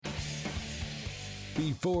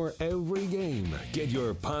Before every game, get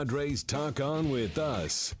your Padres talk on with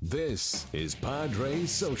us. This is Padres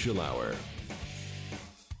Social Hour.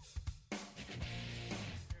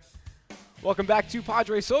 Welcome back to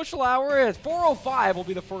Padres Social Hour. At 4:05 will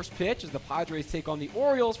be the first pitch as the Padres take on the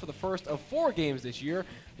Orioles for the first of 4 games this year.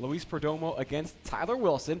 Luis Perdomo against Tyler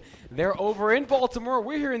Wilson. They're over in Baltimore.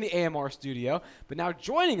 We're here in the AMR studio. But now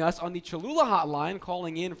joining us on the Cholula hotline,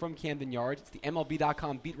 calling in from Camden Yards, it's the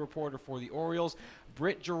MLB.com beat reporter for the Orioles,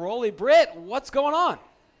 Brittany Ghiroli. Britt, what's going on?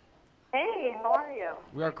 Hey, how are you?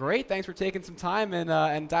 We are great. Thanks for taking some time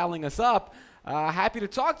and dialing us up. Happy to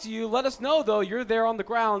talk to you. Let us know, though, you're there on the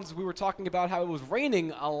grounds. We were talking about how it was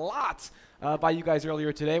raining a lot by you guys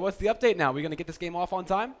earlier today. What's the update now? Are we going to get this game off on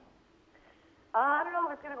time? I don't know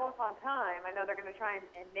if it's going to go off on time. I know they're going to try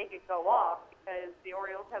and make it go off because the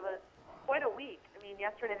Orioles have quite a week. I mean,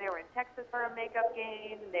 yesterday they were in Texas for a makeup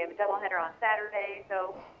game. They have a doubleheader on Saturday.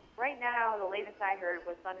 So right now, the latest I heard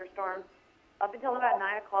was thunderstorms up until about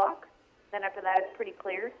 9 o'clock. Then after that, it's pretty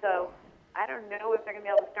clear. So I don't know if they're going to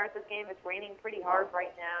be able to start this game. It's raining pretty hard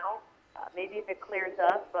right now. Maybe if it clears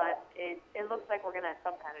up, but it looks like we're going to have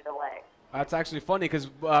some kind of delay. That's actually funny because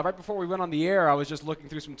right before we went on the air, I was just looking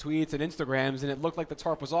through some tweets and Instagrams, and it looked like the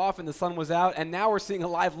tarp was off and the sun was out, and now we're seeing a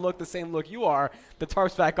live look, the same look you are. The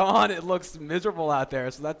tarp's back on. It looks miserable out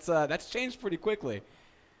there, so that's changed pretty quickly.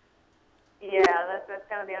 Yeah, that's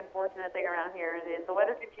kind of the unfortunate thing around here. Is the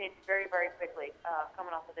weather can change very, very quickly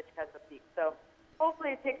coming off of the Chesapeake peak. So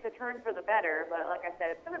hopefully it takes a turn for the better, but like I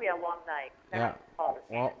said, it's going to be a long night. Yeah.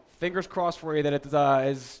 Well, fingers crossed for you that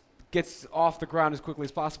it gets off the ground as quickly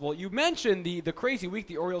as possible. You mentioned the crazy week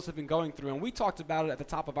the Orioles have been going through, and we talked about it at the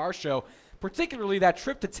top of our show, particularly that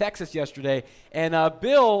trip to Texas yesterday. And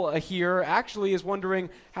Bill here actually is wondering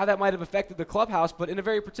how that might have affected the clubhouse, but in a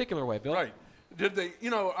very particular way. Bill? Right. Did they,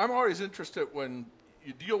 I'm always interested when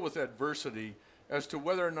you deal with adversity as to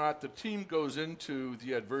whether or not the team goes into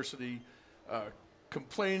the adversity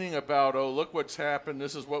complaining about, oh, look what's happened,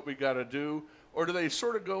 this is what we got to do, or do they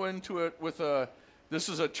sort of go into it with this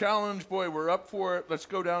is a challenge, boy, we're up for it, let's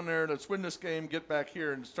go down there, let's win this game, get back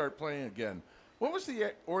here and start playing again. What was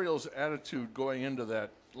the Orioles' attitude going into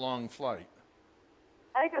that long flight?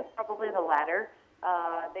 I think it's probably the latter.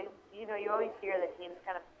 You always hear that teams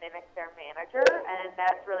kind of mimic their manager, and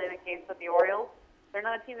that's really the case with the Orioles. They're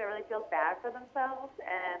not a team that really feels bad for themselves,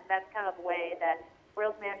 and that's kind of the way that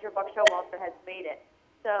Orioles manager Buck Showalter has made it.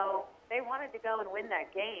 So they wanted to go and win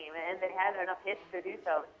that game, and they had enough hits to do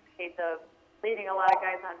so. It's a case of leaving a lot of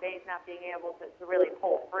guys on base, not being able to really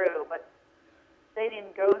pull through. But they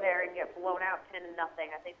didn't go there and get blown out 10-0.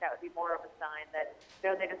 I think that would be more of a sign that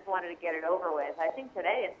they just wanted to get it over with. I think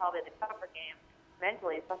today is probably the tougher game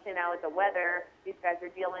mentally, especially now with the weather. These guys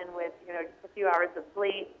are dealing with just a few hours of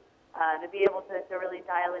sleep. To be able to really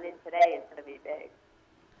dial it in today is going to be big.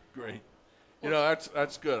 Great.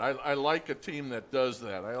 That's good. I like a team that does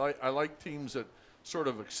that. I like teams that sort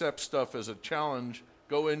of accept stuff as a challenge,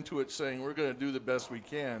 go into it saying we're going to do the best we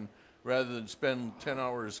can, rather than spend 10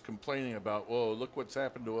 hours complaining about, whoa, look what's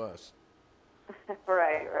happened to us.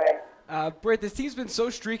 Right. Britt, this team's been so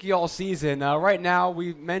streaky all season. Right now,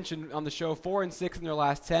 we mentioned on the show 4-6 in their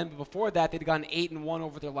last 10, but before that, they'd gone 8-1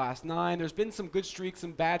 over their last 9. There's been some good streaks,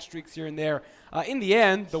 some bad streaks here and there. In the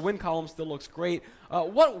end, the win column still looks great.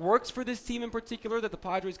 What works for this team in particular that the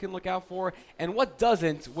Padres can look out for, and what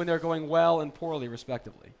doesn't when they're going well and poorly,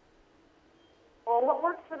 respectively? Well, what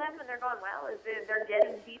works for them when they're going well is they're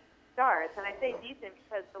getting deep starts, and I say decent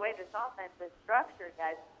because the way this offense is structured,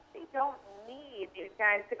 guys, they don't need these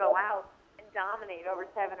guys to go out and dominate over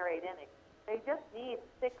 7 or 8 innings. They just need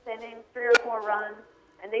 6 innings, 3 or 4 runs,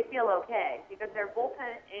 and they feel okay because their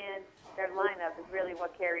bullpen and their lineup is really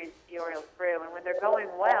what carries the Orioles through. And when they're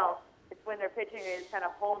going well, it's when their pitching is kind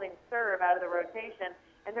of holding serve out of the rotation,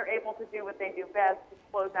 and they're able to do what they do best, to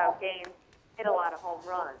close out games, hit a lot of home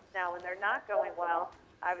runs. Now, when they're not going well,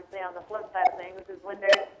 obviously on the flip side of things is when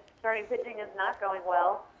their starting pitching is not going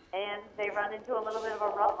well, and they run into a little bit of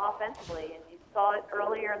a rut offensively. And you saw it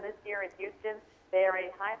earlier this year in Houston. They are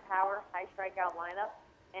a high-power, high-strikeout lineup,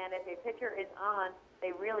 and if a pitcher is on,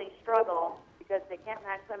 they really struggle because they can't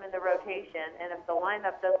match them in the rotation. And if the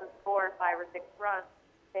lineup doesn't score 5 or 6 runs,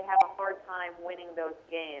 they have a hard time winning those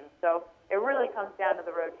games. So it really comes down to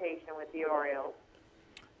the rotation with the Orioles.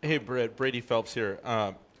 Hey, Britt, Brady Phelps here.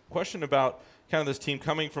 Question about kind of this team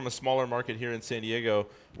coming from a smaller market here in San Diego.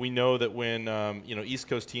 We know that when East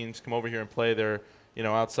Coast teams come over here and play, they're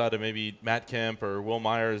outside of maybe Matt Kemp or Will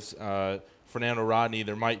Myers, Fernando Rodney,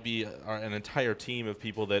 there might be an entire team of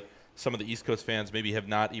people that some of the East Coast fans maybe have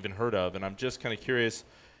not even heard of. And I'm just kind of curious,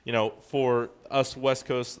 for us West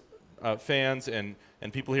Coast fans and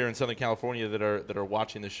people here in Southern California that are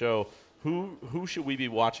watching the show, who should we be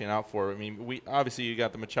watching out for? I mean, we obviously you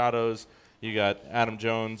got the Machados, you got Adam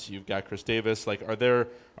Jones, you've got Chris Davis. Like, are there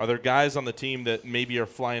guys on the team that maybe are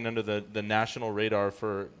flying under the national radar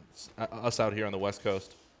for us out here on the West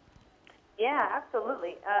Coast? Yeah,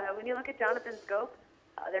 absolutely. When you look at Jonathan Scope,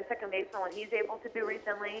 their second baseman, what he's able to do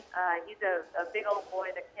recently, he's a big old boy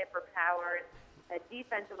that can hit for power.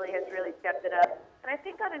 Defensively has really stepped it up. And I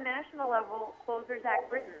think on a national level, closer Zach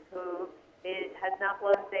Britton, who has not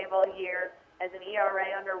blown a save all year, has an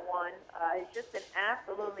ERA under 1, has just been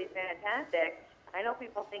absolutely fantastic. I know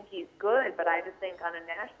people think he's good, but I just think on a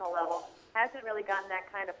national level, hasn't really gotten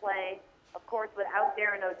that kind of play. Of course, without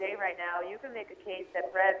Darren O'Day right now, you can make a case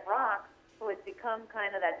that Brad Brock, who has become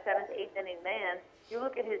kind of that 7th, 8th inning man, you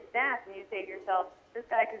look at his stats and you say to yourself, this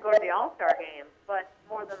guy could go to the All-Star game, but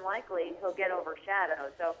more than likely he'll get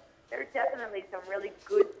overshadowed. So there's definitely some really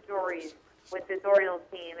good stories with this Orioles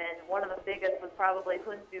team, and one of the biggest was probably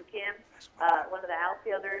Hyun-Soo Kim, one of the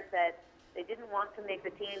outfielders that they didn't want to make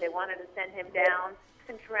the team. They wanted to send him down.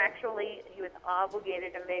 Contractually, he was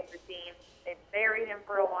obligated to make the team. They buried him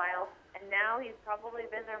for a while, and now he's probably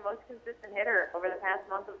been their most consistent hitter over the past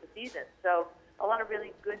month of the season. So a lot of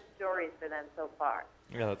really good stories for them so far.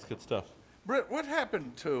 Yeah, that's good stuff. Britt, what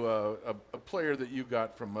happened to a player that you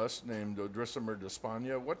got from us named Odrisamer Despaigne?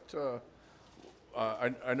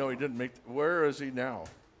 I know he didn't make. Where is he now?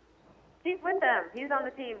 He's with them. He's on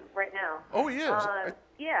the team right now. Oh, he is.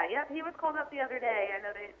 Yeah. He was called up the other day. I know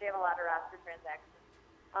they have a lot of roster transactions.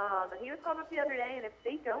 But he was called up the other day, and if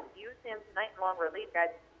they don't use him tonight in long relief, guys,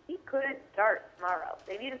 he could start tomorrow.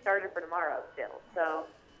 They need a starter for tomorrow still. So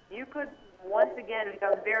you could once again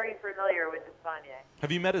become very familiar with Despaigne.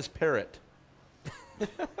 Have you met his parrot?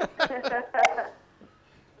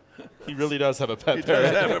 He really does have a pet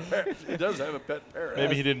parrot. He does have a pet parrot.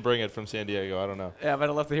 Maybe he didn't bring it from San Diego. I don't know. Yeah, but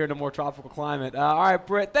I'd love to hear in a more tropical climate. All right,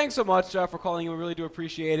 Britt, thanks so much for calling in. We really do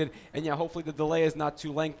appreciate it. And, yeah, hopefully the delay is not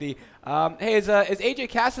too lengthy. Hey, is AJ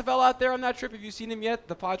Cassavell out there on that trip? Have you seen him yet,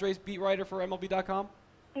 the Padres beat writer for MLB.com?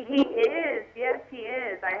 He is. Yes, he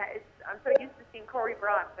is. I'm so used to seeing Corey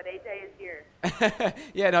Brock, but AJ is here.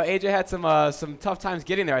 Yeah, no, AJ had some tough times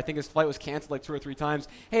getting there. I think his flight was canceled like 2 or 3 times.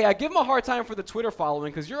 Hey, give him a hard time for the Twitter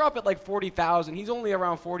following because you're up at like 40,000. He's only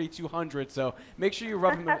around 4,200, so make sure you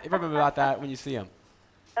rub him about that when you see him.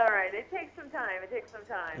 All right, it takes some time.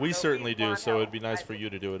 We certainly do, so it'd be nice for you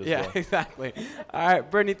to do it as well. Yeah, exactly. All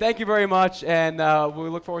right, Brittany, thank you very much, and we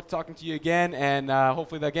look forward to talking to you again, and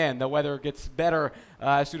hopefully, again, the weather gets better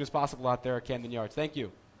as soon as possible out there at Camden Yards. Thank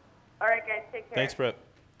you. All right, guys, take care. Thanks, Britt.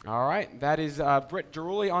 All right, that is Brittany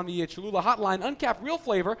Ghiroli on the Cholula Hotline. Uncapped real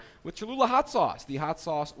flavor with Cholula hot sauce, the hot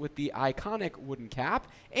sauce with the iconic wooden cap,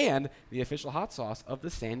 and the official hot sauce of the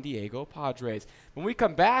San Diego Padres. When we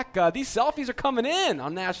come back, these selfies are coming in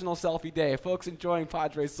on National Selfie Day. Folks enjoying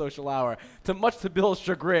Padres Social Hour, much to Bill's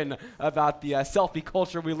chagrin about the selfie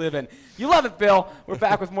culture we live in. You love it, Bill. We're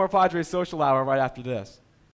back with more Padres Social Hour right after this.